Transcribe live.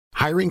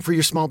Hiring for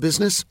your small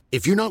business?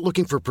 If you're not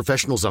looking for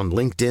professionals on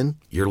LinkedIn,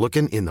 you're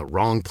looking in the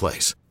wrong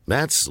place.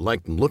 That's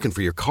like looking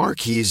for your car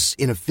keys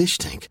in a fish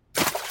tank.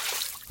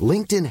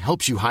 LinkedIn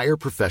helps you hire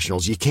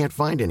professionals you can't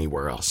find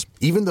anywhere else,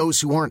 even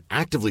those who aren't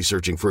actively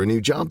searching for a new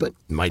job but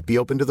might be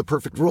open to the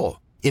perfect role.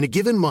 In a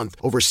given month,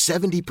 over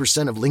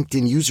 70% of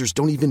LinkedIn users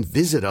don't even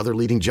visit other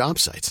leading job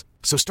sites.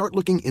 So start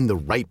looking in the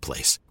right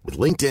place. With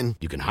LinkedIn,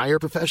 you can hire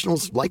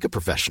professionals like a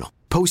professional.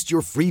 Post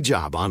your free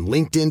job on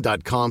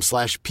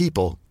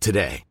linkedin.com/people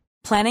today.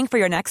 Planning for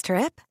your next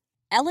trip?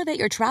 Elevate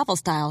your travel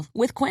style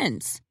with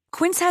Quince.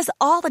 Quince has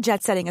all the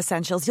jet-setting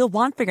essentials you'll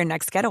want for your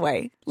next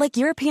getaway, like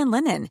European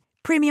linen,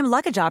 premium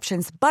luggage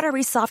options,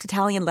 buttery soft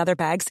Italian leather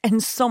bags,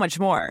 and so much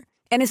more.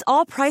 And is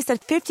all priced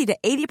at 50 to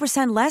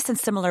 80% less than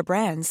similar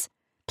brands.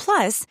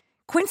 Plus,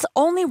 Quince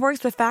only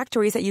works with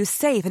factories that use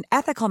safe and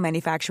ethical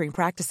manufacturing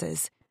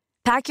practices.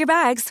 Pack your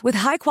bags with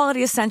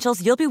high-quality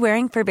essentials you'll be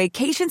wearing for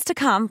vacations to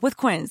come with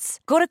Quince.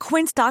 Go to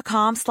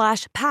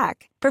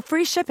quince.com/pack for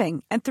free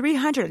shipping and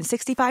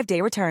 365-day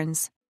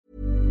returns.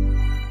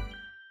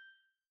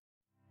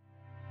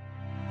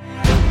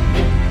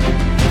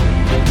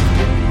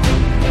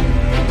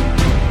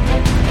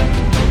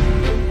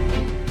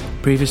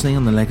 Previously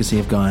on The Legacy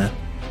of Gaia,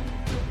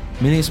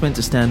 Milius went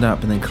to stand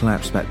up and then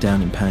collapsed back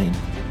down in pain.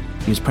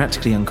 He was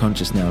practically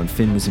unconscious now, and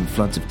Finn was in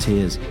floods of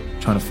tears,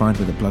 trying to find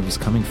where the blood was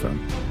coming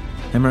from.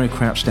 Hemero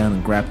crouched down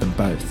and grabbed them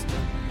both.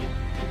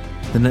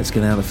 Then let's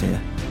get out of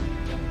here.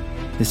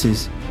 This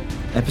is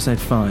Episode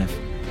 5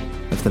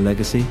 of The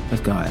Legacy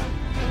of Gaia.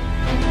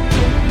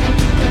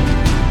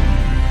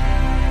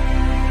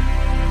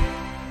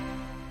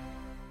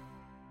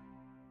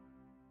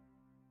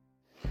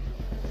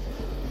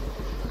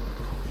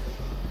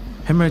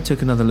 Hemero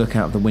took another look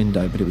out of the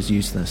window, but it was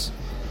useless.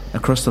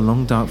 Across the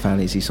long dark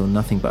valleys he saw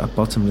nothing but a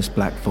bottomless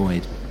black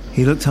void.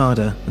 He looked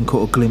harder and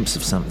caught a glimpse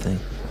of something.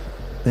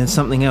 Then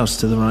something else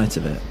to the right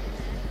of it.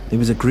 There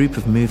was a group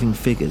of moving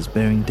figures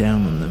bearing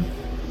down on them.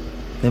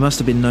 They must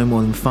have been no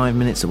more than 5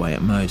 minutes away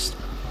at most,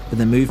 but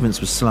their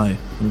movements were slow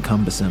and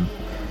cumbersome,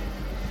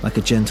 like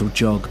a gentle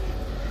jog,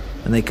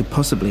 and they could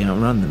possibly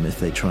outrun them if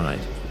they tried.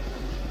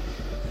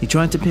 He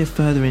tried to peer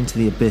further into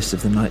the abyss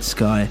of the night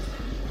sky,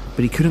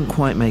 but he couldn't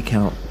quite make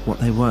out what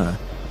they were.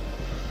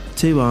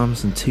 2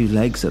 arms and 2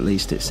 legs at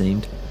least, it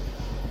seemed.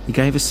 He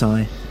gave a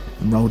sigh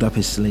and rolled up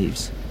his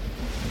sleeves.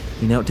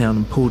 He knelt down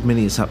and pulled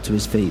Milius up to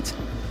his feet.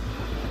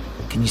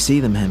 "Can you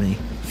see them, Hemi?"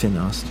 Finn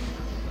asked.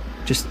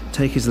 "Just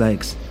take his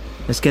legs.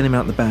 Let's get him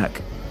out the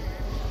back."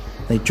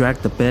 They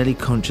dragged the barely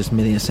conscious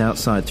Milius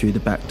outside through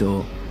the back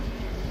door.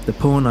 The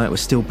poor knight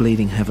was still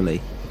bleeding heavily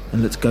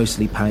and looked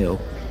ghostly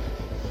pale.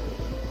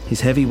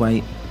 His heavy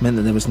weight meant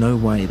that there was no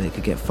way they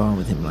could get far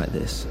with him like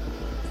this.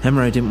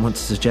 Hemero didn't want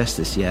to suggest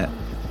this yet,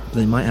 but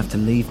they might have to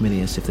leave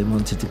Milius if they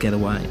wanted to get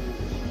away.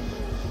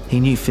 He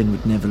knew Finn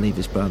would never leave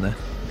his brother,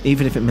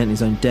 even if it meant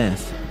his own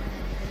death,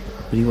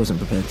 but he wasn't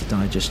prepared to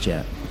die just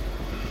yet.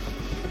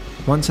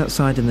 Once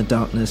outside in the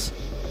darkness,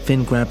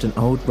 Finn grabbed an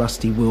old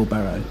rusty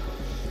wheelbarrow.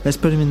 "Let's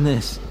put him in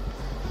this."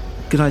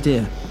 "Good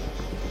idea."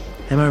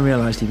 Hemo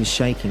realised he was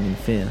shaking in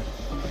fear.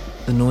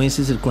 The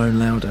noises had grown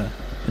louder,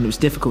 and it was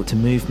difficult to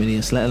move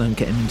Milius, let alone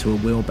get him into a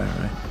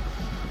wheelbarrow.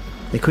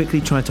 They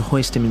quickly tried to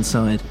hoist him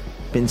inside,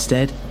 but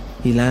instead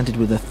he landed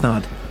with a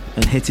thud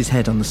and hit his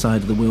head on the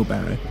side of the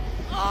wheelbarrow.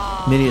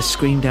 Milius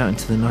screamed out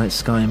into the night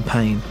sky in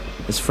pain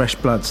as fresh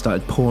blood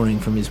started pouring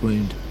from his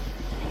wound.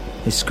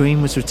 His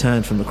scream was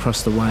returned from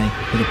across the way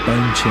with a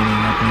bone-chilling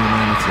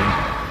abnormality.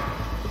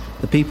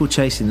 The people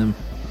chasing them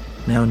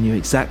now knew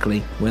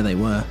exactly where they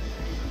were.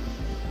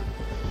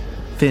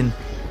 "Finn,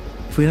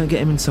 if we don't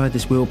get him inside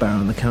this wheelbarrow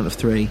on the count of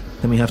 3,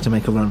 then we have to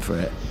make a run for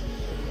it."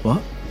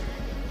 "What?"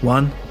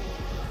 1,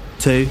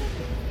 2,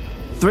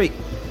 3.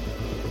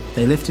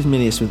 They lifted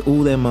Milius with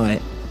all their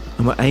might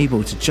and were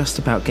able to just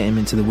about get him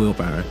into the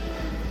wheelbarrow.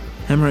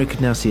 Hemero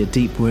could now see a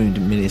deep wound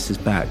in Milius's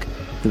back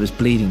that was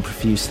bleeding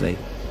profusely.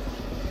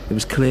 It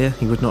was clear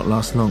he would not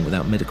last long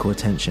without medical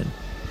attention.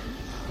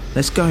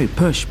 "Let's go,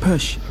 push,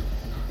 push!"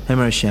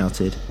 Hemero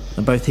shouted,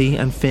 and both he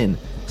and Finn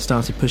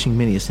started pushing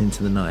Milius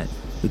into the night,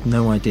 with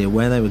no idea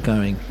where they were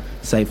going,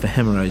 save for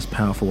Hemero's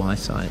powerful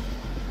eyesight.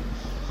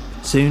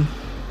 Soon,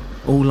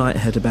 all light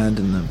had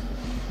abandoned them,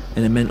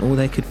 and it meant all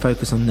they could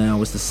focus on now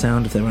was the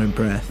sound of their own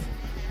breath.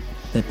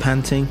 Their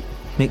panting,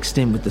 mixed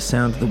in with the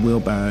sound of the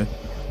wheelbarrow,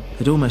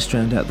 had almost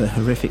drowned out the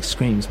horrific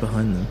screams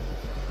behind them.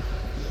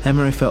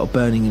 Hemero felt a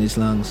burning in his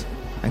lungs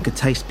and could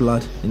taste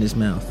blood in his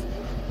mouth.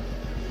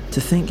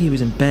 To think he was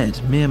in bed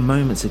mere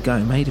moments ago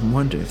made him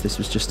wonder if this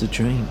was just a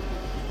dream.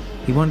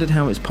 He wondered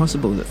how it was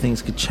possible that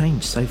things could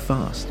change so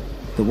fast,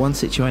 that one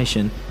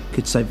situation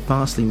could so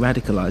vastly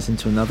radicalise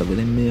into another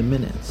within mere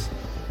minutes.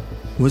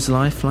 Was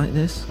life like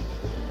this?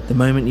 The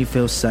moment you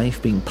feel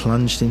safe being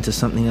plunged into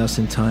something else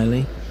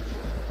entirely?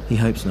 He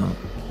hopes not.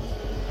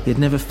 He had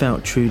never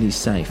felt truly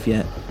safe,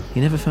 yet he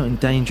never felt in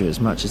danger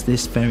as much as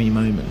this very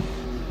moment.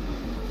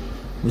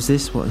 Was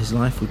this what his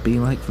life would be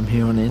like from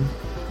here on in?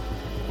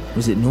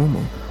 Was it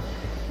normal?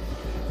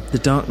 The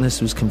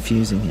darkness was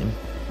confusing him,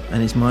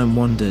 and his mind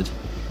wandered,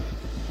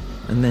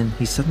 and then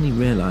he suddenly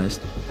realised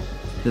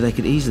that they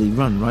could easily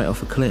run right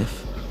off a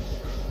cliff.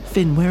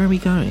 "Finn, where are we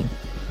going?"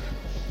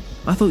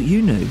 "I thought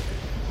you knew."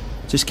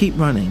 "Just keep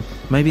running.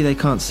 Maybe they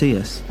can't see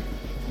us."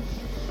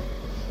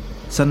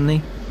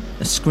 Suddenly,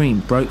 a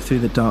scream broke through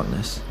the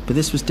darkness, but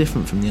this was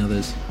different from the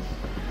others.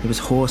 It was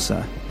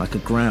hoarser, like a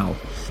growl,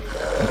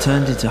 and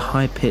turned into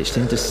high-pitched,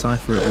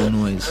 indecipherable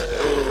noise.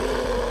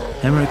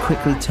 Hemero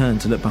quickly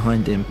turned to look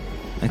behind him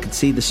and could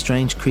see the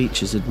strange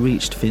creatures had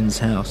reached Finn's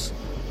house.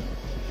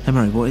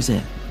 "Hemero, what is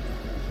it?"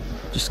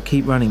 "Just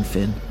keep running,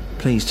 Finn.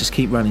 Please, just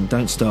keep running.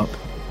 Don't stop."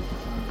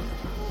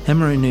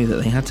 Hemero knew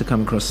that they had to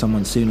come across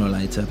someone sooner or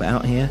later, but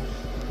out here,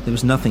 there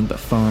was nothing but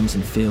farms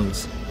and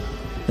fields.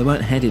 They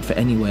weren't headed for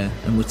anywhere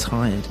and were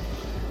tired,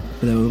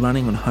 but they were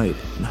running on hope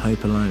and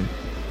hope alone.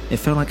 It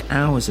felt like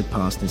hours had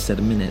passed instead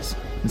of minutes,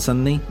 and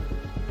suddenly,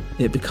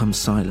 it had become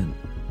silent.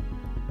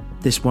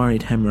 This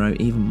worried Hemero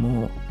even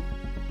more.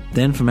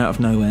 Then, from out of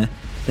nowhere,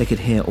 they could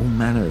hear all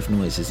manner of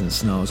noises and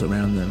snarls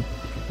around them.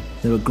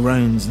 There were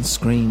groans and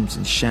screams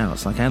and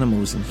shouts like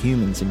animals and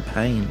humans in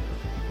pain.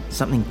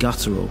 Something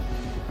guttural,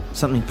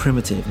 something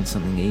primitive and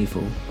something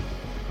evil.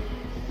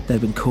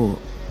 They'd been caught.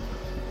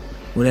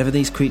 Whatever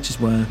these creatures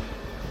were,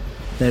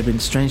 they had been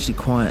strangely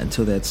quiet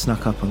until they had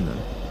snuck up on them.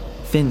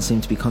 Finn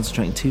seemed to be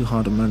concentrating too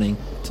hard on running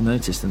to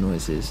notice the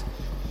noises,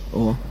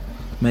 or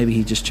maybe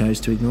he just chose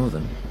to ignore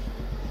them.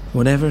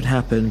 Whatever had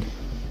happened,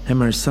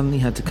 Hemero suddenly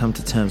had to come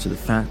to terms with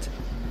the fact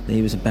that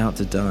he was about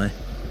to die,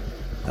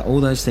 that all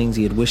those things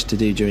he had wished to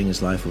do during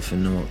his life were for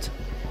naught.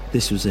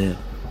 This was it.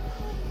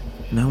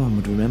 No one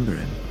would remember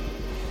him.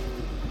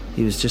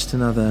 He was just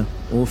another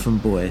orphan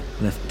boy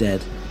left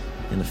dead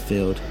in a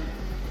field.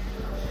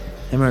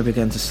 Hemero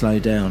began to slow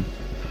down,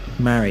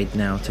 married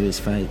now to his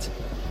fate.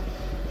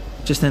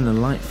 Just then a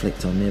light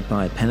flicked on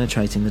nearby,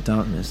 penetrating the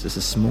darkness as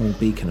a small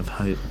beacon of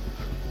hope.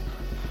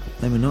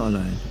 They were not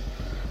alone.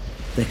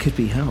 There could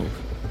be help.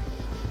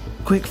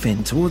 "Quick,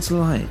 Finn, towards the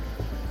light."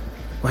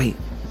 Wait,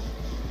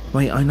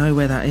 I know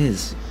where that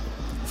is."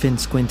 Finn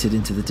squinted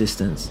into the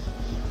distance.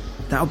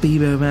 "That'll be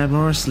where Mad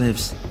Moros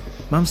lives.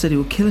 Mum said he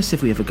will kill us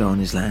if we ever go on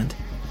his land."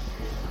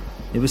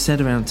 It was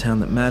said around town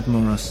that Mad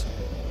Moros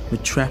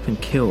would trap and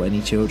kill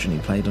any children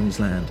who played on his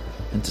land,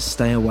 and to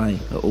stay away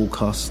at all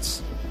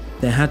costs.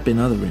 There had been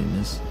other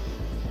rumours,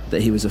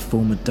 that he was a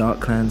former Dark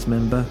Clans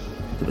member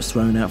that was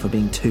thrown out for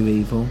being too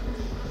evil,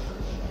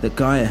 that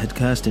Gaia had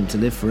cursed him to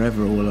live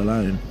forever all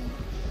alone,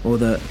 or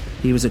that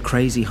he was a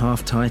crazy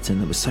half-titan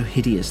that was so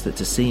hideous that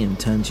to see him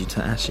turns you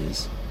to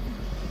ashes.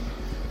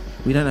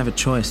 "We don't have a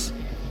choice.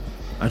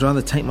 I'd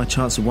rather take my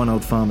chance with one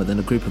old farmer than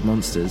a group of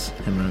monsters,"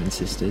 Hemero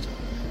insisted.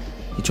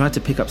 He tried to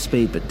pick up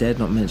speed but dared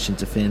not mention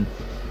to Finn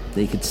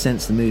that he could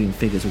sense the moving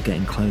figures were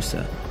getting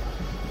closer.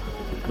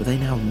 Were they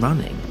now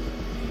running?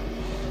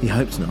 He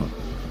hoped not,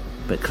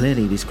 but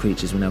clearly these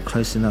creatures were now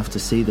close enough to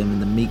see them in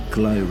the meek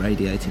glow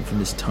radiating from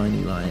this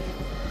tiny light.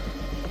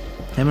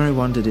 Hemero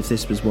wondered if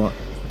this was what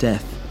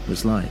death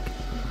was like.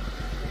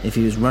 If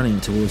he was running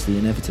towards the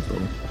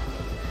inevitable,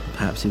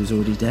 perhaps he was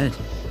already dead.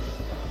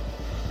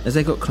 As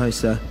they got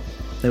closer,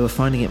 they were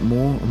finding it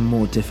more and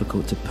more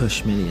difficult to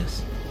push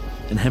Milius,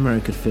 and Hemero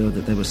could feel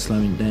that they were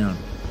slowing down.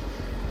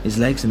 His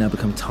legs had now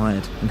become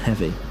tired and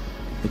heavy.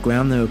 The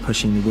ground they were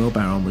pushing the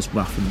wheelbarrow on was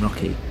rough and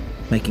rocky,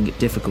 making it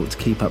difficult to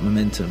keep up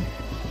momentum,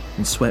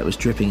 and sweat was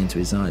dripping into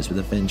his eyes with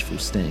a vengeful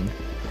sting.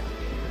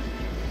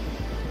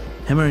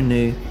 Hemero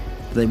knew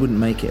that they wouldn't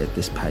make it at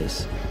this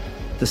pace.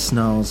 The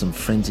snarls and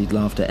frenzied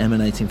laughter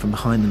emanating from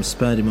behind them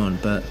spurred him on,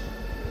 but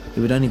it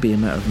would only be a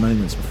matter of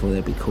moments before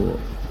they'd be caught.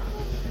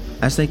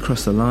 As they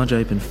crossed the large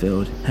open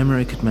field,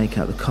 Hemero could make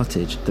out the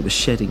cottage that was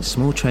shedding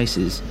small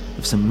traces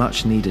of some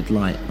much-needed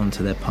light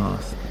onto their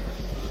path.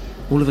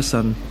 All of a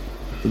sudden,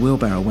 the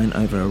wheelbarrow went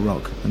over a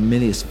rock and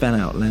Milius fell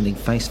out, landing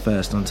face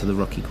first onto the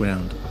rocky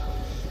ground.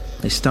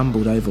 They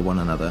stumbled over one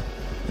another,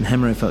 and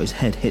Hemero felt his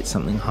head hit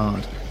something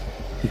hard.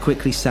 He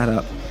quickly sat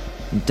up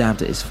and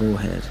dabbed at his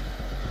forehead.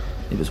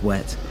 It was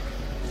wet.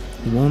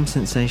 The warm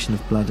sensation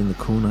of blood in the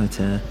cool night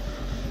air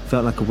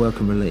felt like a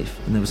welcome relief,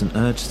 and there was an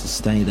urge to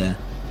stay there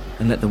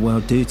and let the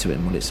world do to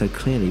him what it so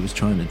clearly was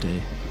trying to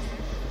do.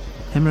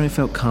 Hemero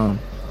felt calm,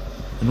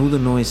 and all the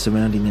noise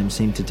surrounding them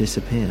seemed to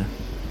disappear.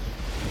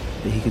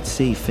 But he could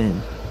see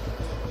Finn.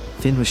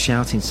 Finn was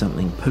shouting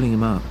something, pulling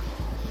him up.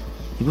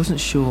 He wasn't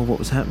sure what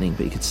was happening,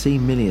 but he could see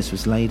Milius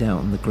was laid out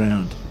on the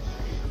ground.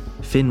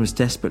 Finn was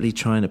desperately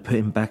trying to put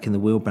him back in the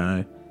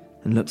wheelbarrow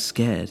and looked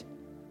scared.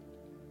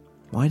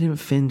 Why didn't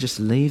Finn just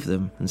leave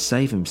them and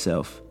save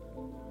himself?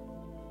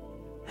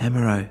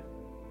 Hemero.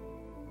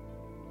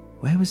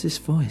 Where was this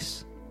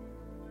voice?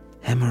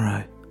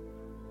 Hemero.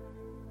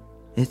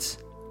 It's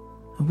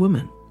a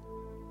woman.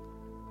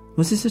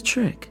 Was this a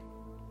trick?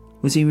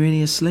 Was he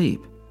really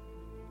asleep?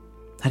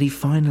 Had he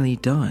finally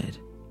died?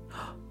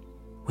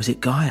 Was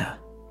it Gaia?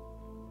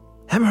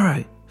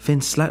 Hemero!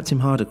 Finn slapped him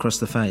hard across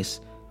the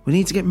face. We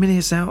need to get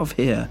Milius out of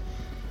here.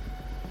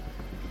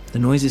 The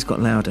noises got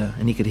louder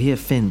and he could hear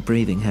Finn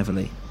breathing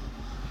heavily.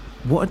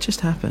 What had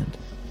just happened?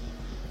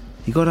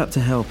 He got up to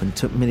help and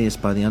took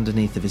Milius by the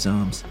underneath of his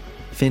arms,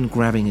 Finn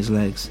grabbing his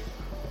legs.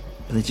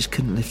 but they just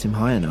couldn't lift him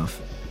high enough.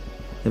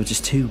 They were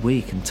just too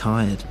weak and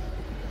tired.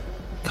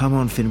 "Come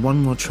on, Finn,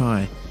 one more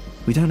try.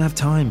 We don't have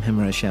time,"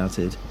 Hemero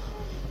shouted.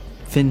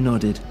 Finn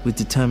nodded with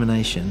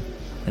determination,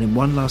 and in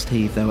one last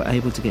heave they were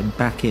able to get him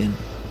back in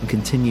and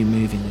continue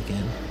moving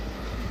again.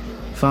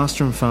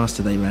 Faster and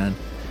faster they ran,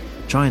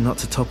 trying not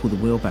to topple the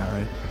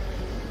wheelbarrow.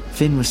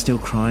 Finn was still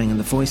crying and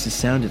the voices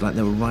sounded like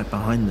they were right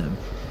behind them.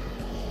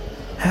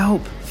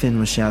 "Help!" Finn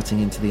was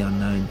shouting into the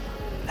unknown.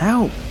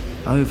 "Help!"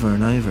 over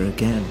and over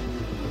again.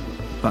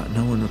 But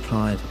no one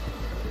replied.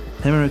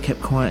 Hemero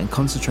kept quiet and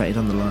concentrated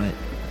on the light.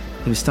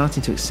 He was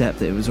starting to accept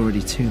that it was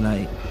already too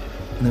late,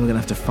 and they were going to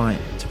have to fight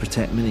to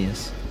protect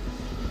Minius.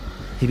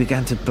 He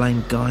began to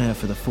blame Gaia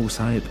for the false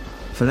hope,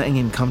 for letting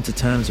him come to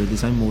terms with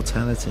his own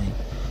mortality.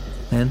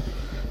 Then,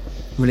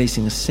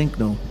 releasing a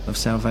signal of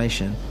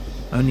salvation,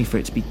 only for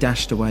it to be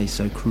dashed away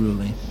so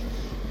cruelly.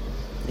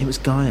 It was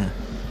Gaia,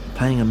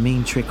 playing a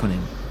mean trick on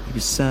him, he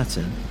was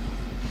certain.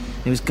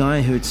 It was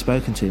Gaia who had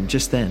spoken to him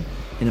just then,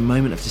 in a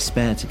moment of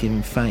despair, to give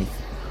him faith,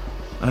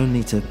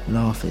 only to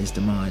laugh at his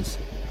demise.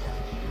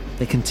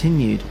 They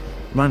continued,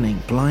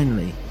 running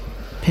blindly,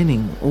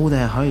 pinning all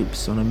their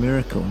hopes on a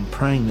miracle and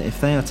praying that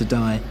if they are to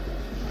die,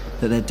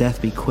 that their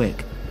death be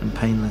quick and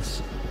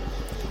painless.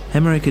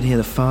 Hemero could hear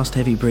the fast,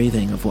 heavy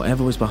breathing of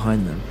whatever was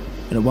behind them,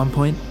 and at one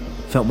point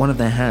felt one of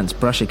their hands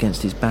brush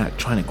against his back,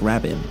 trying to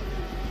grab him.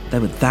 They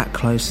were that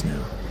close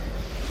now.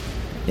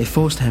 It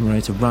forced Hemero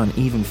to run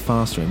even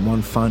faster in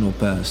one final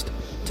burst,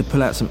 to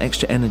pull out some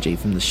extra energy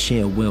from the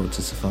sheer will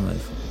to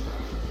survive.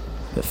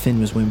 But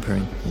Finn was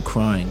whimpering and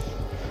crying,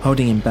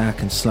 holding him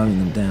back and slowing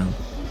them down.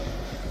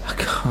 "I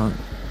can't,"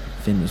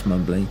 Finn was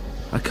mumbling.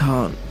 "I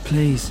can't,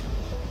 please."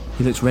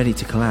 He looked ready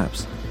to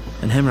collapse,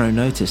 and Hemero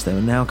noticed they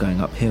were now going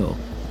uphill.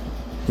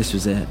 This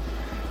was it.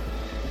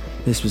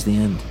 This was the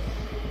end.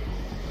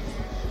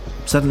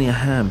 Suddenly a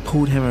hand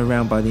pulled Hemero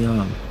round by the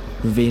arm,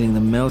 revealing the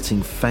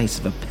melting face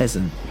of a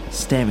peasant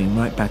staring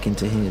right back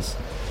into his.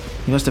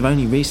 He must have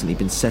only recently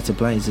been set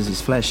ablaze, as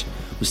his flesh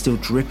was still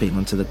dripping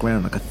onto the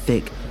ground like a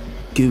thick,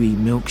 gooey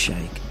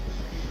milkshake.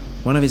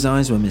 One of his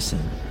eyes were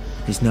missing,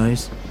 his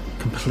nose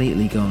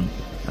completely gone,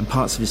 and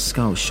parts of his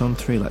skull shone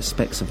through like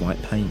specks of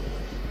white paint.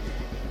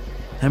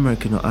 Hemero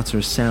could not utter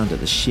a sound at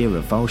the sheer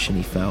revulsion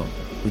he felt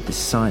with the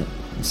sight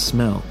and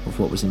smell of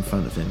what was in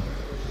front of him.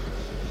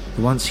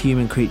 The once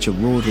human creature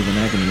roared with an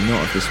agony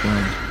not of this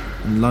world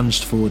and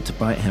lunged forward to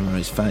bite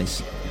Hemero's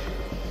face.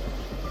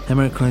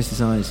 Hemero closed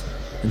his eyes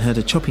and heard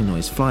a chopping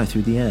noise fly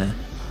through the air.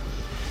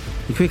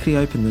 He quickly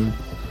opened them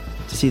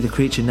to see the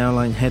creature now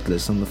lying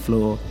headless on the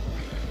floor.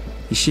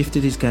 He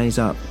shifted his gaze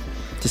up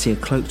to see a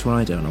cloaked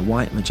rider on a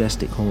white,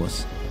 majestic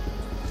horse.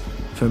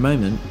 For a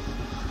moment,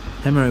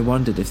 Hemero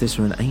wondered if this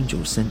were an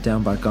angel sent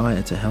down by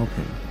Gaia to help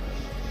him.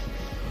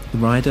 The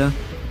rider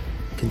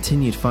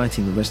continued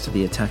fighting the rest of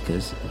the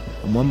attackers,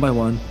 and one by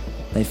one,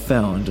 they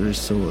fell under his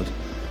sword.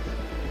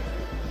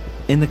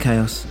 In the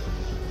chaos,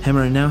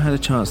 Hemero now had a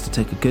chance to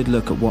take a good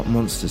look at what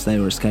monsters they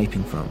were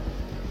escaping from.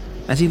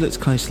 As he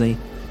looked closely,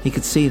 he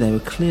could see they were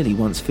clearly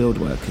once field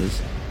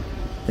workers.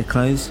 Their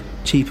clothes,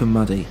 cheap and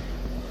muddy,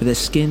 but their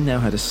skin now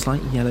had a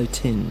slight yellow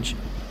tinge,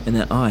 and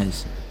their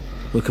eyes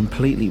were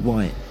completely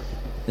white,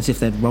 as if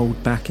they'd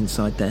rolled back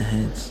inside their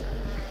heads.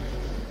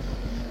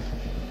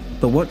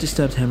 But what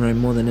disturbed Hemero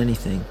more than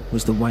anything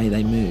was the way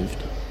they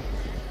moved.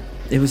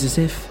 It was as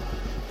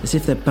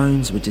if their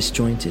bones were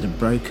disjointed and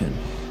broken,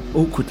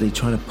 awkwardly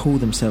trying to pull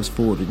themselves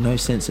forward with no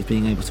sense of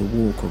being able to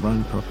walk or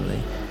run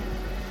properly.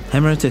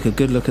 Hemero took a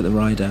good look at the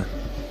rider,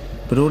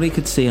 but all he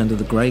could see under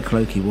the grey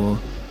cloak he wore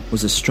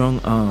was a strong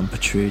arm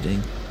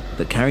protruding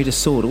that carried a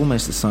sword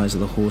almost the size of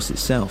the horse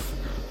itself.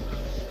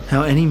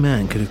 How any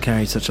man could have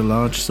carried such a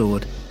large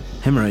sword,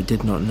 Hemero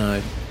did not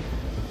know.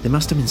 There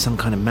must have been some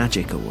kind of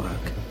magic at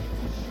work.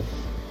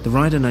 The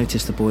rider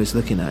noticed the boys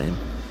looking at him.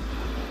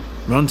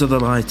 "Run to the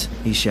light,"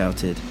 he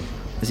shouted,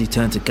 as he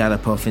turned to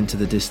gallop off into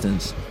the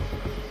distance.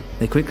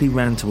 They quickly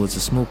ran towards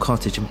a small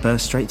cottage and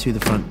burst straight through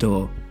the front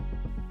door.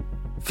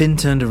 Finn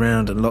turned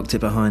around and locked it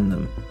behind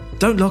them.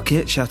 "Don't lock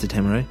it," shouted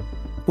Hemero.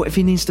 "What if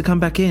he needs to come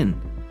back in?"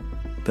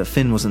 But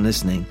Finn wasn't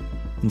listening.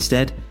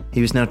 Instead,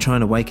 he was now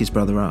trying to wake his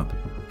brother up,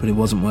 but it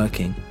wasn't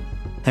working.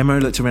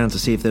 Hemero looked around to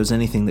see if there was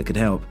anything that could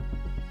help.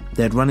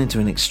 They had run into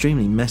an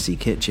extremely messy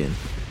kitchen.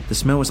 The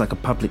smell was like a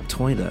public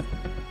toilet,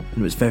 and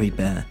it was very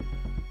bare.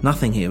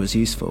 Nothing here was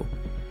useful.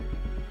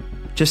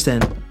 Just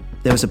then,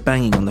 there was a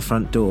banging on the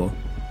front door.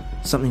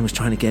 Something was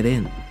trying to get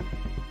in.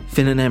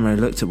 Finn and Hemero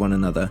looked at one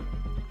another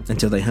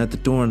until they heard the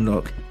door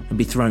unlock and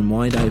be thrown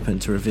wide open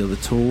to reveal the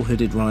tall,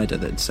 hooded rider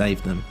that had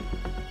saved them.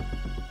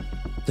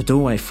 The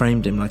doorway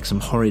framed him like some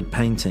horrid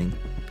painting,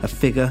 a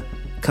figure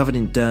covered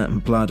in dirt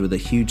and blood with a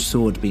huge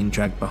sword being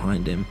dragged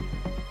behind him.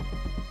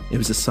 It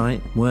was a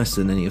sight worse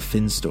than any of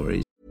Finn's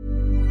stories.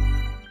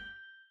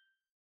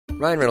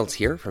 Ryan Reynolds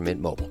here from Mint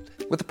Mobile.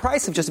 With the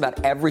price of just about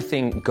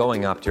everything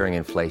going up during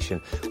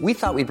inflation, we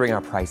thought we'd bring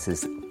our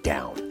prices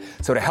down.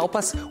 So to help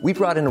us, we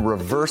brought in a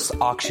reverse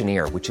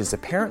auctioneer, which is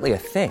apparently a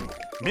thing.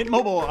 Mint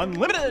Mobile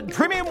Unlimited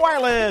Premium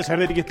Wireless. How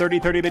to get 30,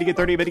 30, bit to get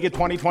 30, bit to get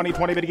 20, 20,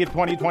 20, bit to get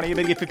 20, 20,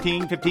 bit to get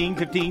 15, 15,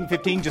 15,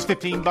 15, just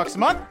 $15 a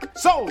month?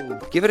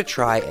 Sold! Give it a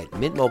try at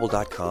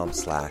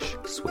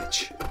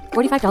mintmobile.com/switch.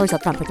 $45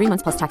 up front for 3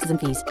 months plus taxes and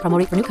fees. Promo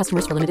rate for new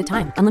customers for limited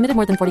time. Unlimited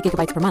more than 40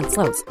 gigabytes per month.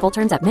 Slows full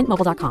terms at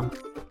mintmobile.com.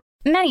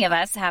 Many of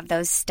us have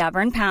those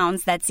stubborn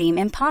pounds that seem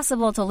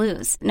impossible to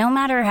lose, no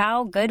matter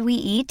how good we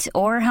eat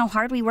or how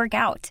hard we work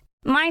out.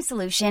 My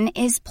solution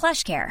is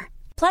PlushCare.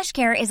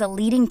 PlushCare is a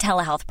leading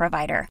telehealth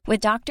provider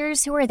with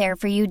doctors who are there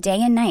for you day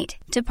and night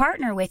to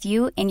partner with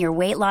you in your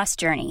weight loss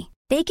journey.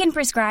 They can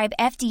prescribe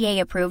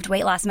FDA-approved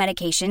weight loss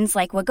medications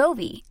like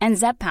Wegovy and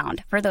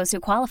Zepbound for those who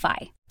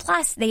qualify.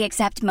 Plus, they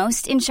accept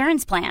most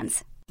insurance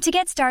plans. To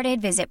get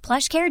started, visit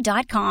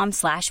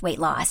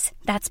plushcare.com/weightloss.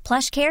 That's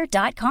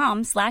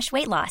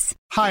plushcare.com/weightloss.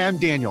 Hi, I'm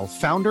Daniel,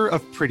 founder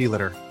of Pretty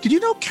Litter. Did you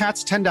know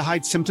cats tend to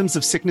hide symptoms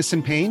of sickness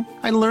and pain?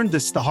 I learned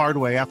this the hard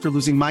way after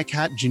losing my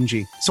cat,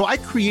 Gingy. So I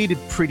created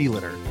Pretty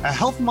Litter, a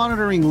health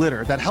monitoring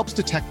litter that helps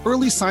detect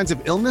early signs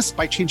of illness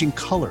by changing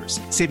colors,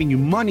 saving you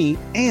money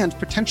and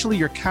potentially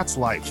your cat's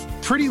life.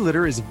 Pretty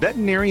Litter is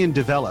veterinarian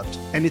developed,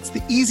 and it's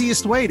the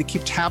easiest way to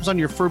keep tabs on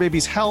your fur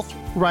baby's health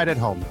right at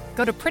home.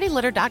 Go to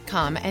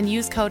prettylitter.com and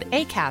use code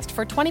ACAST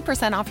for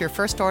 20% off your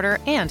first order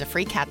and a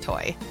free cat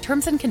toy.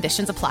 Terms and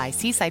conditions apply.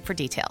 See site for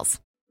details.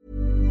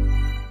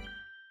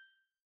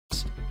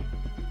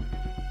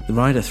 The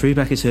rider threw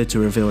back his hood to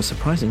reveal a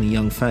surprisingly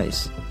young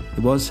face.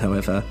 It was,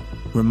 however,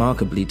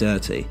 remarkably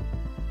dirty.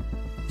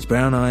 His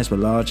brown eyes were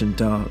large and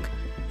dark.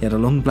 He had a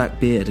long black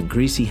beard and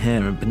greasy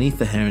hair, and beneath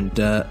the hair and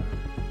dirt,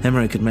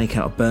 Hemero could make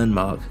out a burn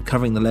mark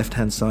covering the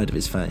left-hand side of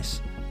his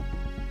face.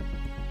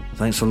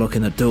 "Thanks for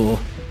locking the door,"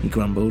 he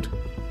grumbled.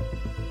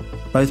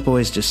 Both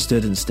boys just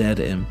stood and stared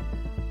at him.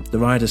 The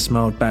rider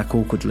smiled back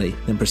awkwardly,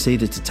 then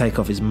proceeded to take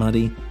off his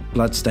muddy,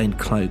 blood-stained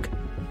cloak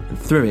and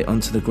threw it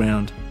onto the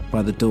ground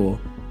by the door.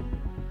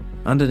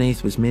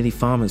 Underneath was merely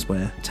farmer's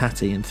wear,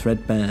 tatty and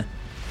threadbare,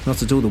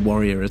 not at all the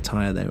warrior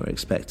attire they were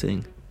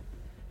expecting.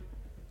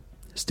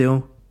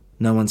 Still,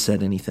 no one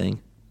said anything.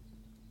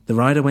 The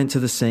rider went to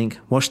the sink,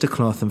 washed a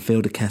cloth and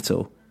filled a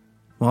kettle.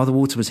 While the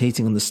water was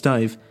heating on the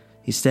stove,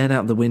 he stared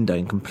out the window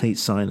in complete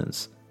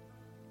silence.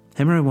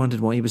 Hemero wondered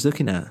what he was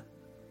looking at.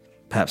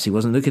 Perhaps he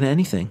wasn't looking at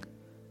anything.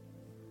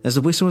 As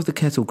the whistle of the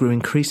kettle grew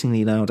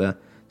increasingly louder,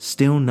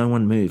 still no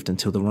one moved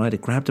until the rider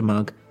grabbed a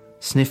mug,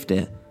 sniffed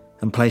it,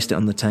 and placed it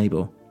on the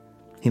table.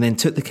 He then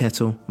took the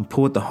kettle and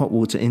poured the hot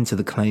water into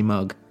the clay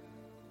mug.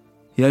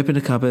 He opened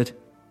a cupboard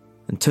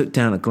and took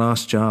down a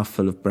glass jar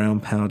full of brown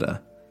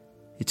powder.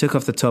 He took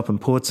off the top and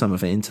poured some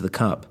of it into the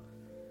cup.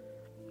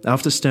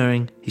 After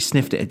stirring, he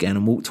sniffed it again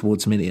and walked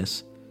towards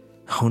Milius.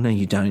 "Oh, no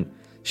you don't,"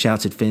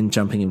 shouted Finn,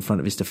 jumping in front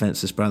of his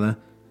defenceless brother.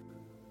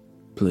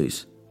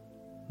 "Please,"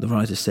 the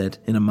rider said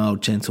in a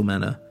mild, gentle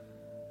manner.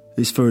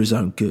 "It's for his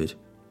own good.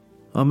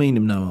 I mean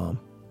him no harm."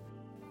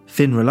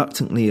 Finn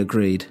reluctantly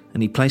agreed,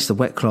 and he placed the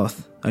wet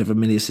cloth over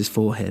Milius's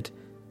forehead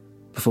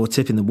before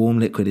tipping the warm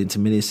liquid into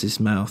Milius's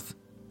mouth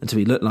until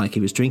he looked like he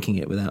was drinking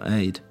it without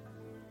aid.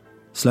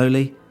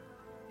 Slowly,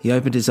 he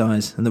opened his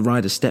eyes and the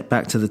rider stepped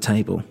back to the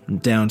table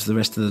and downed the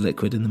rest of the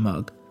liquid in the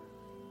mug.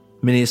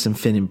 Milius and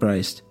Finn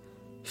embraced.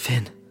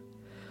 "Finn,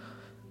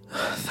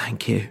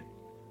 thank you."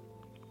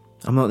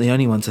 "I'm not the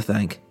only one to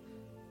thank."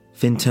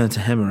 Finn turned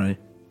to Hemero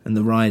and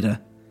the rider.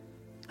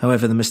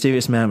 However, the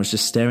mysterious man was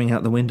just staring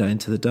out the window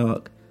into the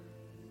dark.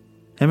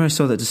 Hemero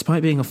saw that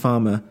despite being a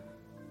farmer,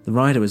 the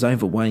rider was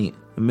overweight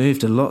and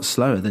moved a lot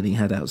slower than he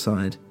had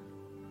outside.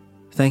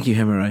 "Thank you,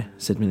 Hemero,"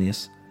 said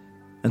Milius.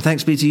 "And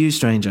thanks be to you,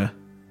 stranger."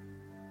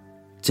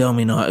 "Tell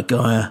me, Knight of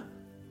Gaia,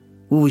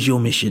 what was your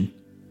mission?"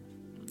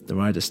 the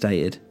rider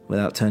stated,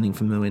 without turning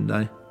from the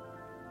window.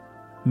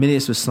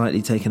 Milius was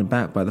slightly taken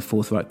aback by the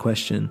forthright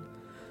question.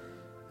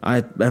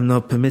 "I am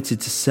not permitted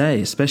to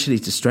say, especially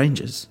to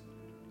strangers,"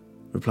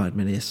 replied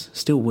Milius,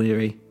 still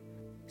weary.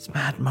 "It's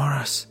mad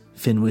Moros,"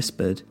 Finn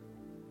whispered.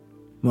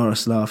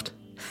 Moros laughed.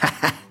 "Ha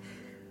ha!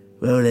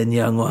 Well then,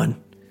 young one,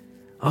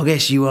 I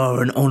guess you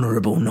are an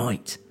honourable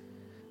knight.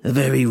 A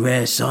very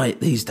rare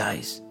sight these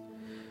days.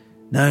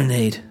 No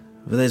need,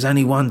 for there's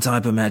only one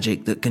type of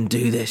magic that can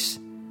do this.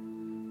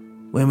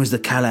 When was the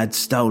Kalad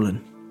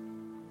stolen?"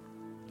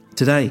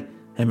 "Today,"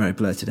 Hemero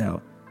blurted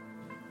out.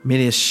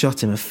 Milius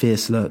shot him a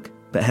fierce look,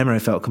 but Hemero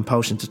felt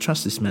compulsion to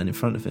trust this man in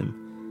front of him.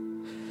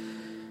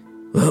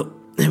 "Well,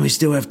 then we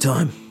still have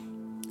time.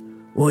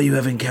 What you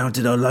have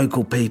encountered are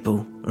local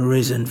people,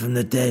 arisen from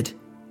the dead."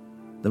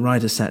 The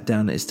rider sat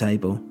down at his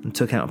table and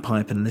took out a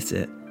pipe and lit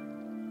it.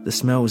 The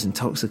smell was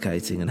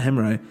intoxicating, and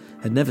Hemero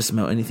had never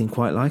smelt anything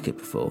quite like it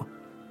before.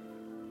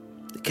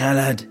 "The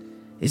Kalad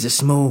is a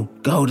small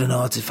golden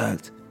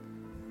artifact,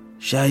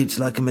 shaped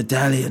like a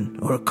medallion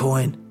or a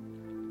coin.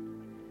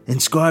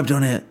 Inscribed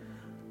on it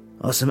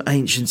are some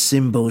ancient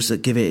symbols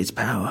that give it its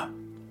power,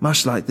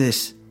 much like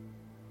this."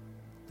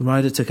 The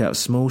rider took out a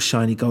small,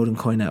 shiny golden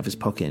coin out of his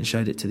pocket and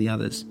showed it to the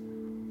others.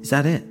 "Is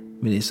that it?"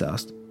 Milius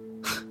asked.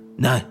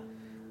 "No,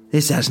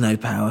 this has no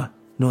power,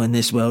 not in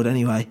this world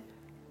anyway.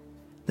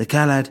 The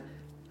Khalad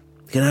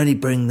can only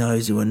bring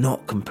those who are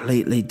not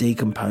completely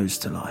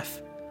decomposed to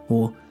life,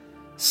 or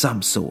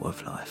some sort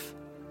of life.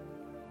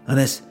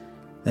 Unless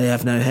they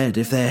have no head.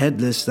 If they're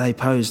headless, they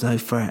pose no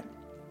threat.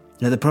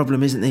 Now, the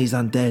problem isn't these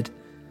undead.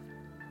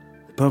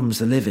 The problem's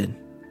the living.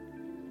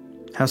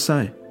 How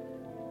so?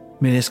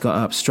 Minas got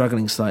up,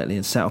 struggling slightly,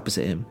 and sat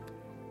opposite him.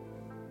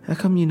 How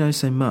come you know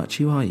so much?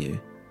 Who are you?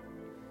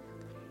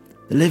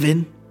 The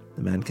living,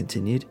 the man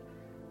continued,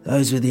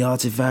 those with the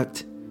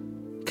artifact,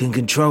 can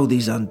control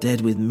these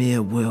undead with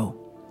mere will.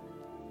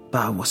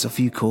 But what's a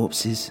few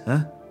corpses,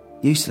 huh?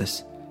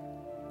 Useless.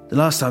 The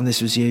last time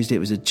this was used, it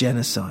was a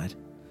genocide.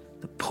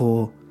 The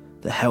poor,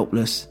 the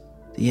helpless,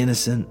 the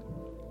innocent.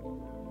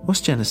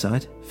 What's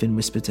genocide? Finn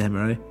whispered to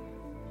Hemero.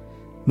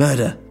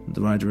 Murder,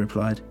 the rider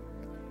replied.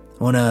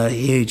 On a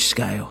huge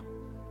scale.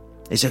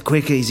 It's a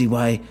quick, easy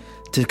way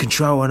to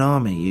control an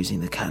army using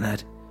the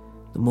Khalad.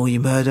 The more you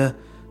murder,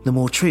 the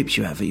more troops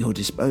you have at your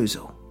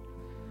disposal.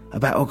 A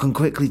battle can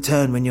quickly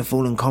turn when your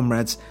fallen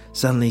comrades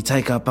suddenly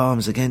take up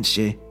arms against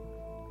you.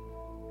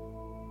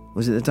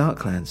 Was it the Dark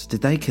Clans?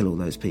 Did they kill all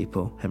those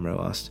people?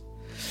 Hemero asked.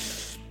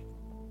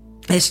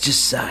 Let's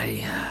just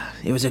say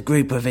it was a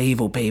group of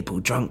evil people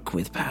drunk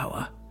with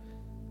power.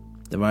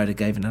 The rider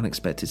gave an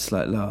unexpected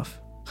slight laugh.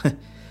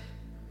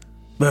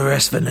 But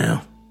rest for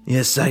now.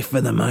 You're safe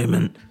for the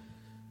moment.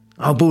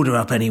 I'll boarder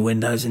up any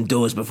windows and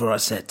doors before I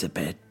set to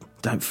bed.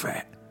 Don't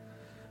fret.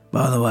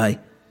 By the way,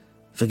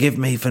 forgive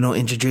me for not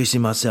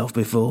introducing myself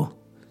before.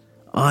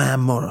 I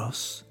am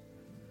Moros.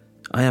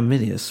 I am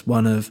Midias,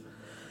 one of...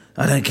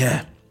 I don't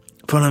care.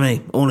 Follow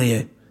me, all of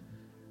you.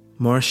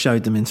 Moros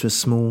showed them into a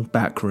small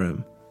back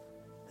room.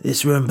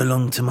 This room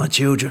belonged to my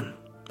children.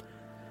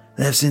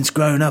 They have since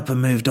grown up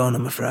and moved on,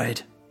 I'm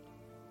afraid.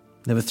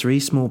 There were 3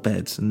 small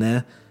beds, and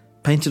there,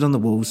 painted on the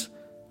walls,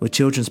 were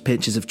children's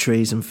pictures of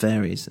trees and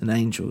fairies and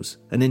angels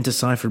and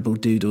indecipherable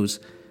doodles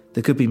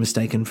that could be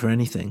mistaken for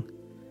anything.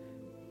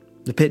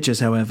 The pictures,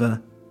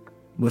 however,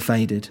 were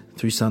faded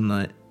through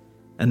sunlight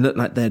and looked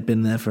like they had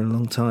been there for a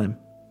long time.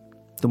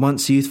 The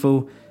once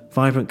youthful,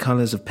 vibrant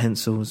colours of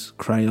pencils,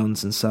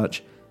 crayons and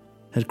such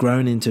had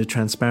grown into a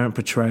transparent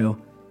portrayal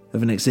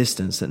of an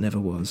existence that never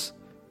was.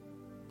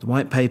 The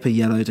white paper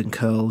yellowed and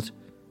curled,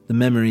 the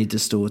memory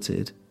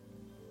distorted.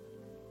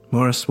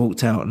 Moros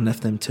walked out and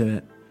left them to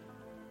it.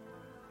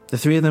 The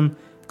 3 of them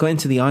got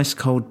into the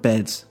ice-cold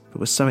beds, but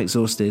were so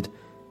exhausted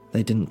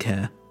they didn't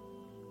care.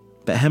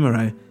 But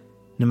Hemero,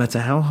 no matter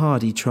how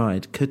hard he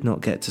tried, could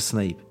not get to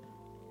sleep.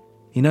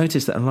 He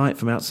noticed that a light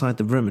from outside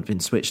the room had been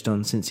switched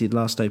on since he had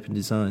last opened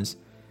his eyes,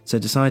 so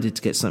decided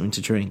to get something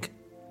to drink.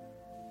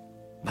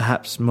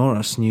 Perhaps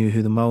Moros knew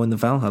who the mole in the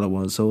Valhalla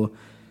was, or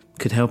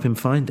could help him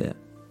find it.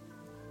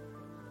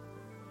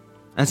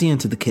 As he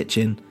entered the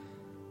kitchen,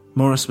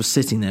 Moros was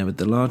sitting there with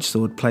the large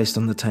sword placed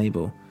on the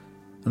table,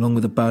 along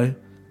with a bow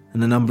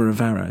and a number of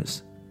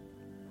arrows.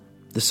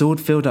 The sword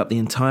filled up the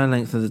entire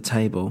length of the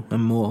table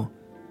and more,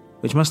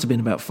 which must have been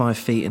about 5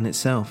 feet in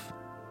itself.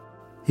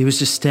 He was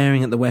just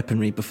staring at the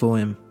weaponry before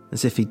him,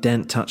 as if he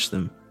daren't touch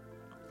them.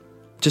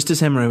 Just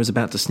as Hemero was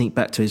about to sneak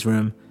back to his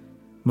room,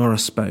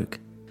 Moros spoke.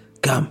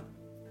 Come,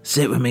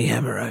 sit with me,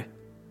 Hemero.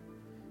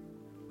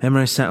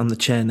 Hemero sat on the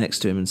chair next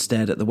to him and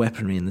stared at the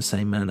weaponry in the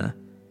same manner.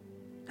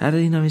 How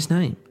did he know his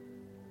name?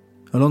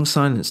 A long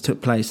silence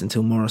took place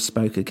until Moros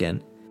spoke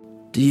again.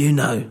 Do you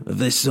know of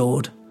this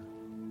sword?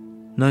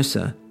 No,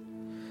 sir.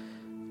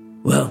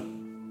 Well,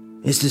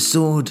 it's the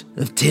sword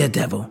of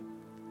Teardevil.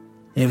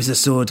 It was the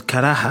sword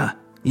Karaha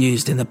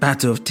used in the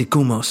Battle of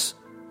Tikumos.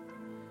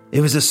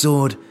 It was a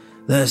sword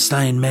that has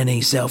slain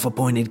many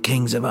self-appointed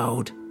kings of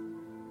old.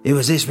 It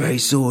was this very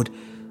sword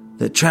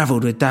that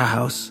travelled with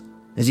Dahaus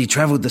as he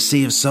travelled the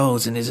Sea of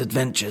Souls in his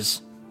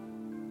adventures.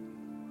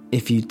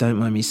 If you don't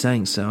mind me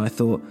saying so, I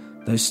thought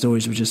those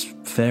stories were just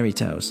fairy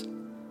tales.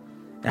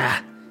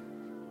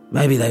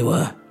 Maybe they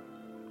were.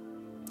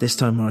 This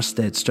time Moros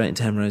stared straight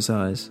into Hemero's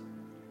eyes.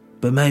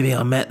 But maybe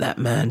I met that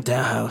man,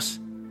 Dahaus.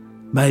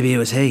 Maybe it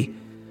was he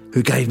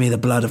who gave me the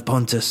blood of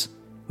Pontus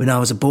when I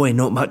was a boy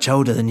not much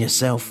older than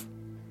yourself.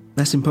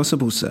 That's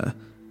impossible, sir.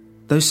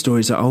 Those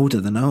stories are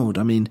older than old.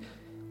 I mean,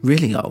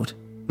 really old.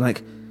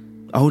 Like,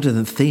 older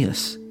than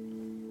Theus.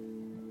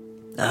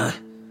 I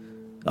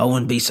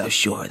wouldn't be so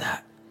sure of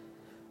that.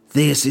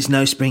 Theus is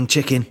no spring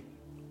chicken.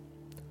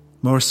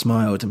 Moros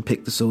smiled and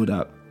picked the sword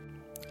up.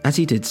 As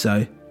he did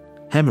so,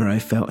 Hemero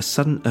felt a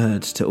sudden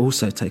urge to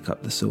also take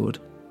up the sword.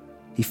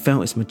 He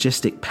felt its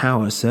majestic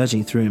power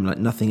surging through him like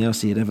nothing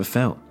else he had ever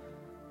felt.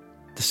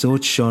 The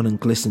sword shone and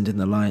glistened in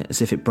the light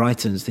as if it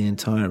brightened the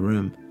entire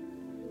room.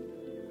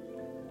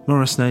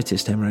 Moros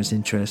noticed Hemero's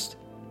interest.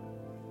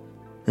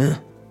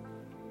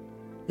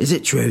 Is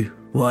it true,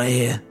 what I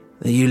hear,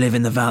 that you live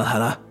in the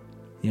Valhalla?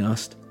 He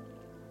asked.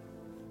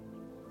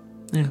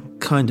 Yeah,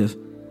 kind of.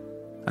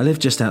 I live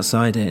just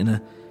outside it in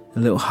a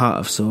little hut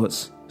of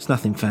sorts. It's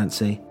nothing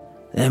fancy.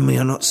 Then we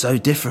are not so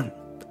different,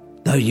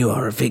 though you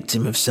are a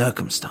victim of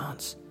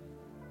circumstance.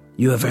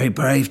 You are very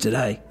brave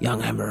today,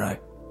 young Hemero.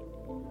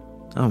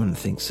 I wouldn't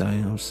think so.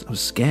 I was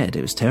scared.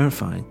 It was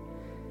terrifying.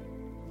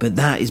 But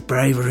that is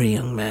bravery,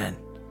 young man.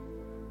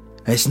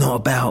 It's not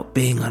about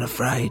being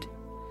unafraid.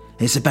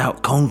 It's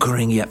about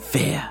conquering your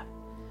fear.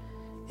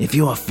 If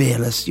you are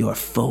fearless, you're a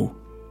fool.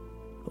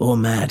 Or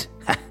mad.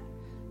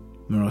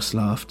 Moros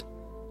laughed.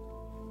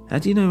 How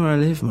do you know where I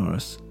live,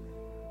 Moros?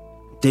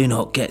 Do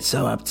not get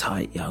so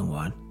uptight, young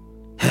one.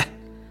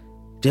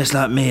 Just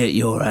like me at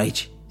your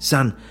age.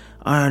 Son,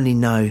 I only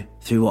know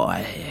through what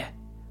I hear.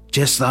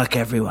 Just like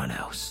everyone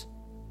else.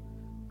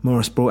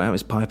 Moros brought out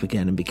his pipe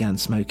again and began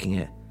smoking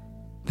it.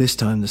 This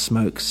time the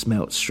smoke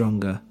smelt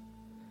stronger.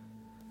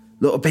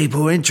 A lot of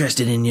people are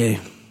interested in you.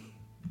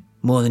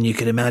 More than you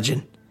could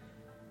imagine.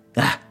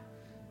 But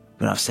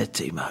I've said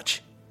too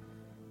much.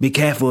 Be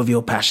careful of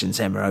your passions,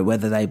 Emero,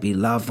 whether they be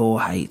love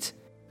or hate.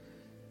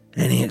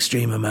 Any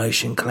extreme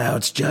emotion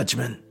clouds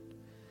judgment,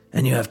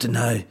 and you have to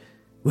know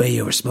where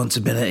your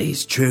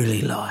responsibilities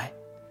truly lie,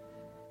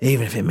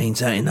 even if it means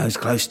hurting those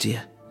close to you.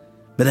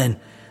 But then,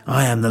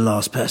 I am the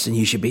last person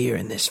you should be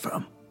hearing this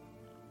from.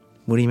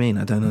 What do you mean?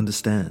 I don't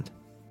understand.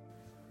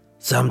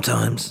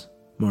 Sometimes,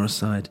 Moros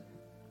sighed,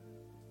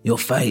 your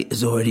fate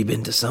has already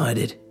been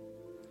decided.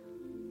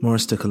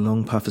 Moros took a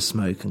long puff of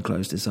smoke and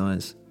closed his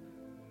eyes.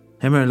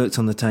 Hemero looked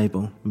on the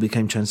table and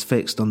became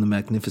transfixed on the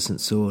magnificent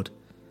sword.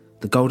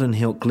 The golden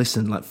hilt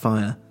glistened like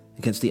fire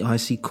against the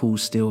icy cool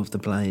steel of the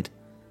blade.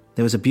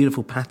 There was a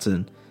beautiful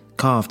pattern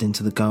carved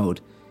into the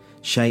gold,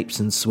 shapes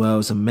and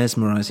swirls and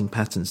mesmerizing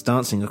patterns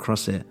dancing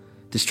across it,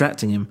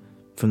 distracting him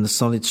from the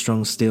solid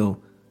strong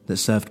steel that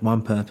served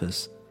one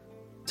purpose,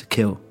 to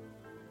kill.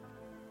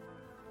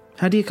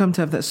 How do you come to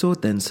have that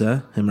sword then,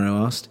 sir?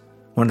 Hemero asked,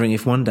 wondering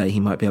if one day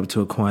he might be able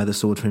to acquire the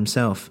sword for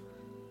himself.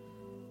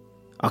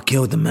 I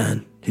killed the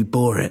man who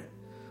bore it.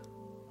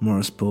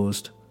 Moros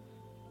paused.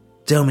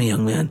 Tell me,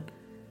 young man,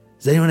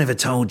 has anyone ever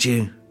told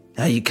you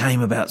how you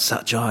came about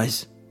such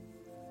eyes?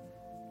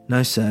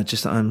 No, sir,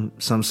 just that I'm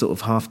some sort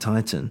of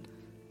half-titan.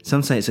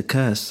 Some say it's a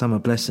curse, some a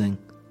blessing.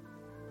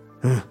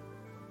 They're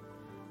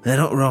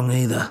not wrong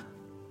either.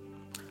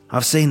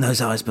 I've seen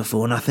those eyes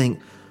before, and I think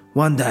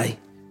one day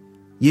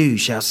you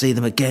shall see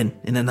them again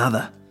in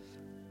another.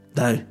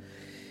 Though,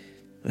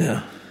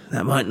 well,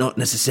 that might not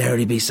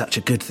necessarily be such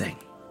a good thing.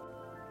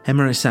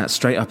 Hemero sat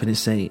straight up in his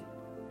seat.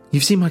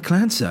 You've seen my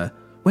clan, sir?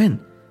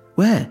 When?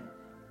 Where?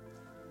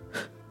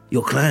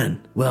 Your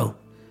clan? Well,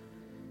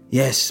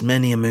 yes,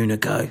 many a moon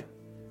ago.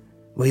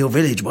 Where your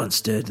village once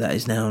stood, that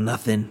is now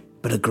nothing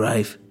but a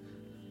grave.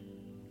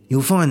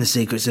 You'll find the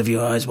secrets of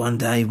your eyes one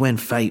day when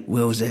fate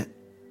wills it.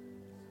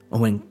 Or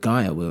when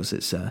Gaia wills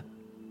it, sir.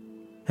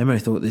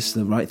 Hemero thought this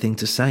the right thing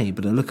to say,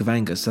 but a look of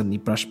anger suddenly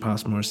brushed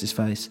past Morris's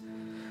face.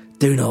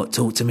 Do not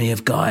talk to me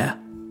of Gaia.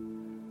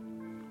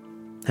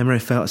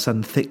 Hemero felt a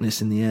sudden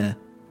thickness in the air.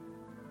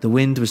 The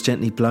wind was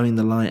gently blowing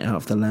the light out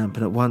of the lamp,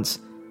 and at once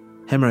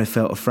Hemero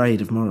felt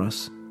afraid of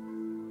Moros.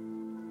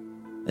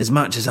 As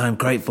much as I am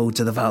grateful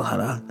to the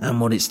Valhalla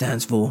and what it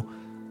stands for,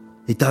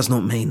 it does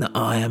not mean that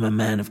I am a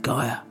man of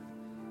Gaia.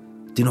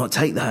 Do not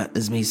take that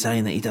as me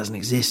saying that he doesn't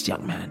exist,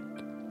 young man.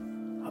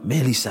 I'm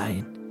merely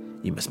saying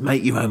you must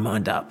make your own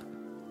mind up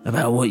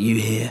about what you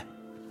hear.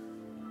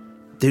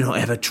 Do not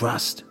ever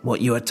trust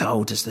what you are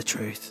told as the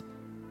truth.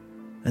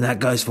 And that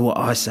goes for what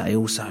I say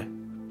also.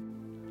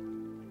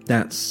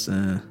 That's,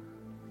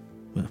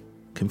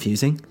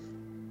 confusing.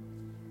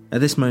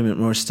 At this moment,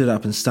 Moros stood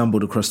up and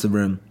stumbled across the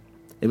room.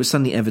 It was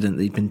suddenly evident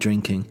that he'd been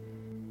drinking.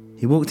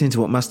 He walked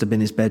into what must have been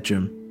his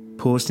bedroom,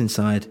 paused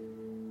inside,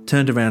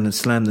 turned around and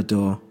slammed the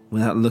door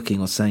without looking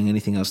or saying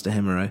anything else to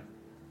Hemero.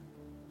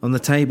 On the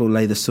table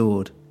lay the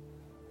sword.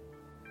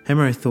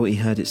 Hemero thought he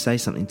heard it say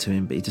something to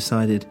him, but he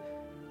decided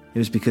it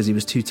was because he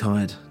was too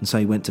tired, and so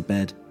he went to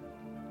bed.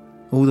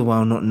 All the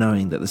while not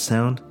knowing that the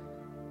sound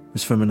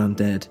was from an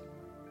undead,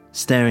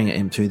 staring at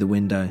him through the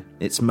window,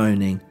 its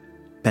moaning,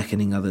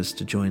 beckoning others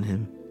to join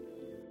him.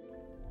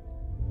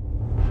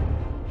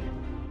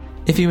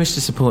 If you wish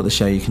to support the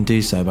show, you can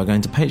do so by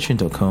going to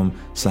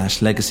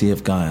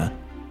patreon.com/legacyofgaia.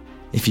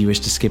 If you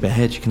wish to skip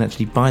ahead, you can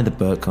actually buy the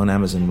book on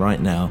Amazon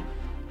right now.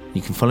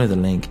 You can follow the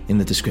link in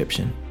the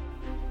description.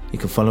 You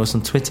can follow us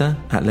on Twitter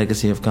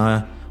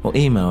 @legacyofgaia or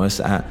email us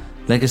at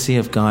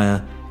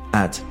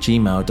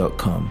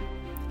legacyofgaia@gmail.com.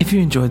 If you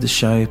enjoyed the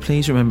show,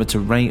 please remember to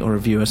rate or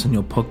review us on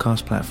your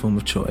podcast platform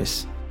of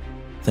choice.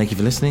 Thank you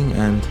for listening,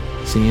 and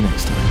see you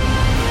next time.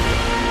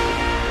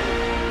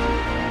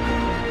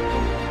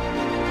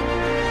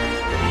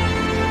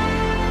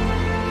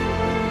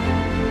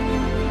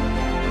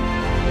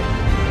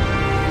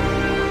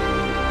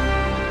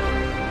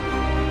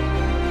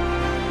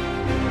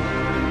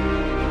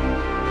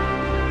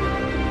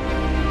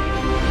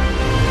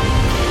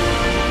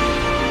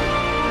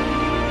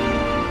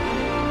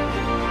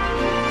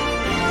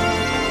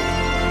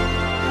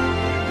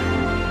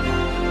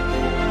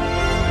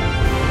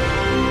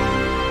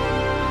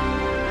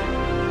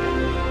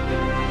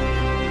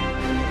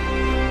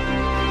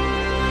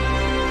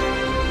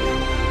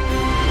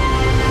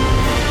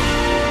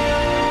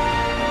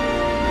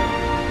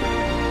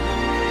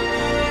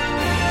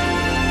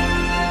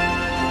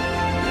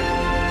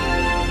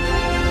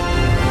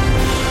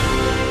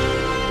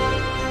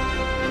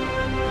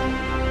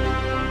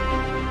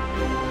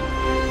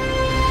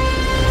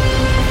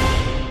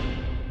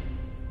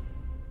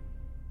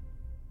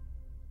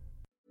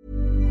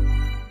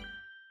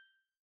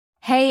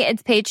 Hey,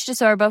 it's Paige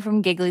DeSorbo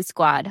from Giggly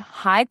Squad.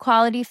 High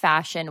quality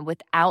fashion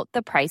without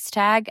the price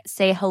tag.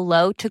 Say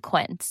hello to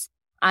Quince.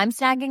 I'm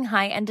snagging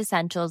high-end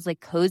essentials like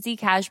cozy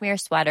cashmere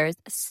sweaters,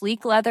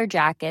 sleek leather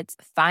jackets,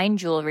 fine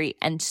jewelry,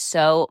 and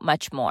so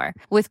much more.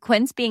 With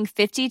Quince being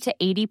 50 to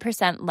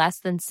 80% less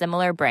than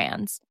similar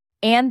brands.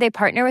 And they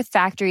partner with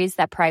factories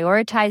that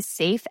prioritize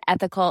safe,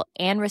 ethical,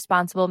 and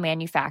responsible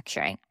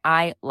manufacturing.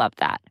 I love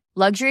that.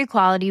 Luxury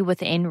quality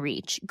within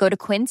reach. Go to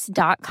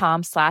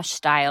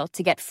quince.com/style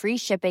to get free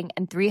shipping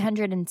and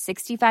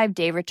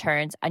 365-day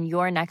returns on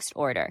your next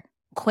order.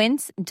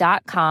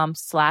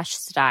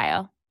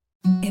 Quince.com/style.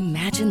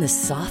 Imagine the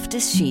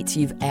softest sheets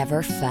you've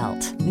ever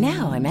felt.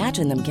 Now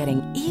imagine them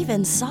getting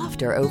even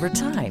softer over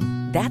time.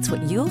 That's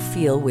what you'll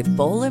feel with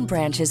Boll &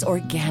 Branch's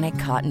organic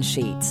cotton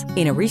sheets.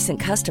 In a recent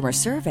customer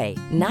survey,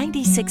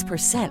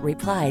 96%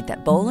 replied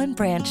that Boll &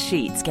 Branch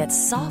sheets get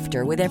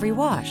softer with every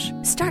wash.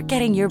 Start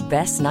getting your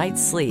best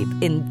night's sleep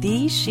in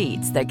these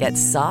sheets that get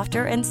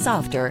softer and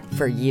softer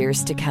for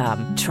years to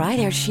come. Try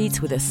their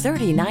sheets with a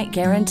 30-night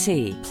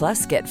guarantee.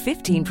 Plus, get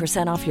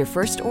 15% off your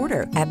first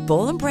order at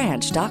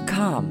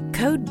bollandbranch.com.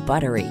 Code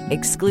BUTTERY.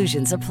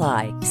 Exclusions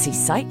apply. See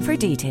site for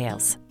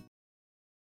details.